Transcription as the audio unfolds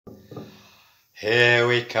Here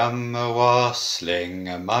we come a-wassailing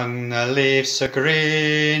among the leaves so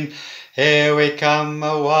green. Here we come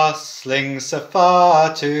a-wassailing so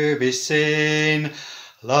far to be seen.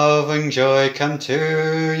 Love and joy come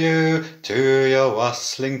to your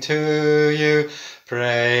wassailing to you.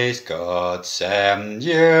 Praise God, send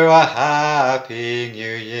you a happy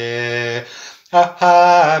new year. A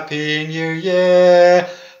happy new year,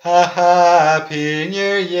 a happy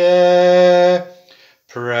new year.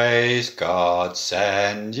 Praise God,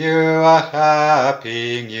 send you a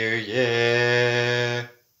happy new year.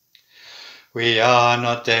 We are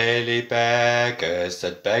not daily beggars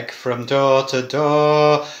that beg from door to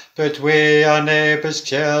door, but we are neighbours'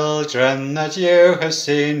 children that you have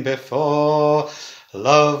seen before.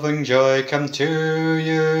 Love and joy come to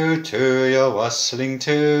your wassailing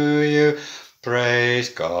to you. Praise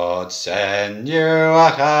God, send you a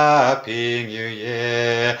happy new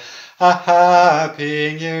year. A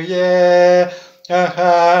happy new year, a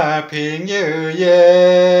happy new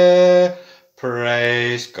year.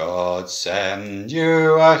 Praise God, send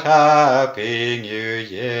you a happy new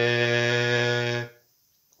year.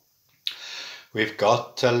 We've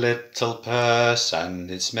got a little purse and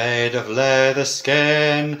it's made of leather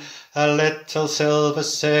skin. A little silver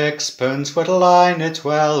sixpence would line it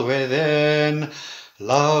well within.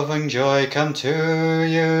 Love and joy come to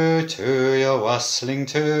your wassailing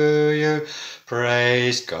to you.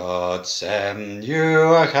 Praise God, send you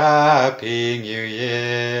a happy new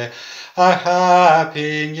year. A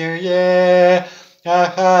happy new year, a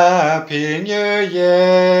happy new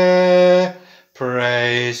year.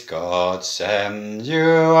 Praise God, send you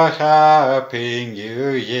a happy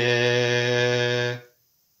new year.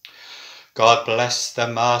 God bless the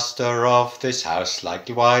master of this house,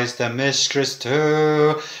 likewise the mistress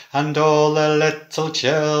too, and all the little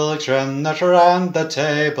children that round the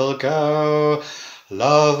table go.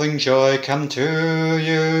 Love and joy come to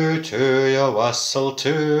your wassail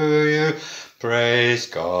to you. Praise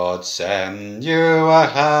God, send you a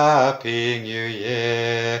happy new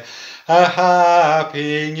year. A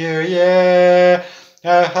happy new year,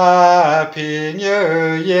 a happy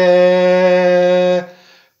new year.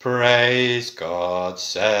 Praise God,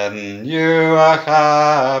 send you a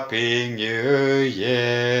happy new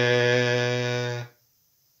year.